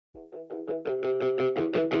Yeah,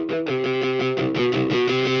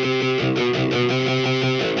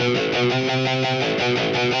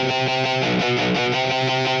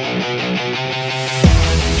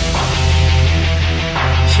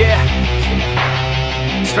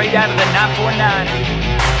 straight out of the 949.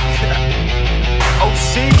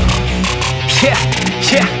 OC. Yeah,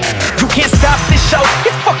 yeah. You can't stop this show.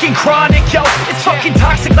 It's fucking chronic, yo. It's fucking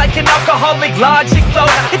toxic like an alcoholic logic flow.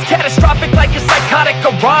 It's catastrophic like a psychotic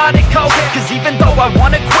erotic code. Cause even though I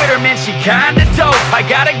wanna quit her, man, she kinda dope. I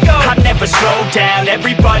gotta go. I never slow down,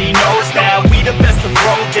 everybody knows now. We the best to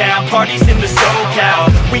throw down, parties in the SoCal.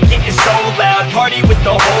 We getting so loud, party with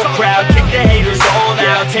the whole crowd. Kick the haters all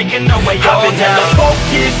out, taking away all down. Never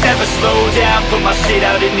focus, never slow down. Put my shit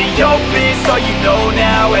out in the open, so you know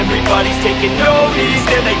now. Everybody's taking notice,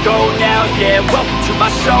 there they go now. Yeah, welcome to my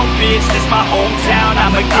show, bitch. This my hometown,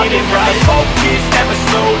 I'ma get it right. Focus, never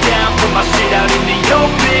slow down. Put my shit out in the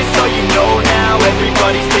open, so you know now.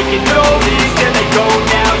 Everybody's taking notice, there they go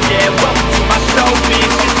now. Yeah, welcome to my show,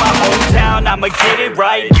 bitch. This my hometown, I'ma get it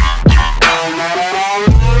right.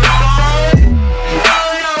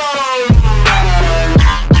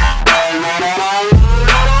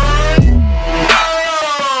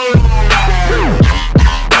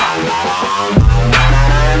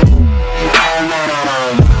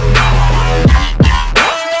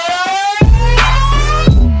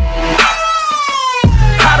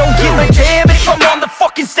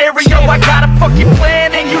 I got a fucking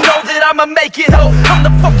plan and you know that I'ma make it, ho. I'm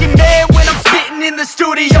the fucking man when I'm spitting in the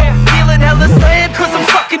studio. Feeling hella slammed cause I'm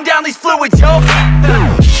sucking down these fluids, yo.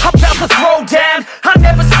 I'm about to throw down, I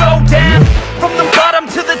never slow down. From the bottom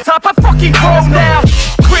to the top, I fucking grow now.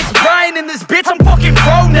 Chris Bryant in this bitch, I'm fucking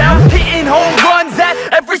pro now. Hitting home runs at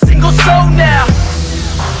every single show now.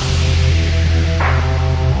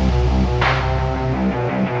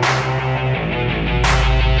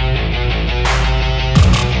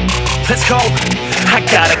 Let's go. I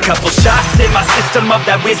got a couple shots in my system of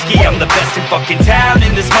that whiskey. I'm the best in fucking town,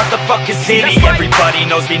 in this motherfucking city. Everybody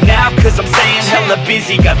knows me now, cause I'm staying hella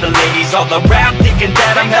busy. Got the ladies all around thinking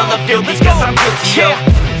that I'm hella filthy, cause I'm guilty, yo.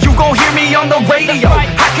 You gon' hear me on the radio.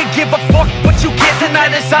 I could give a fuck, but you can't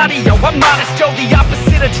deny this audio. I'm honest, yo, the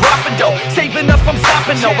opposite of dropping dough. Saving up, I'm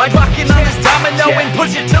stopping, no. I rock it on this domino and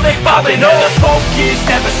push it till they falling. Never focus,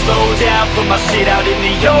 never slow down. Put my shit out in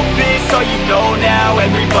the open, so you know now.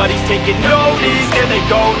 Everybody's taking notice, there they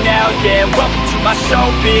go now. Yeah, welcome to my show,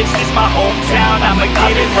 bitch. This my hometown, I'ma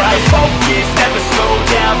get it right. Focus, never slow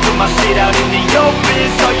down. Put my shit out in the open,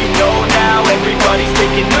 so you know now. Everybody's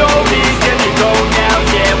taking notice, there they go now.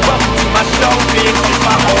 Yeah, welcome to my show, bitch. This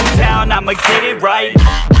my hometown, I'ma get it right.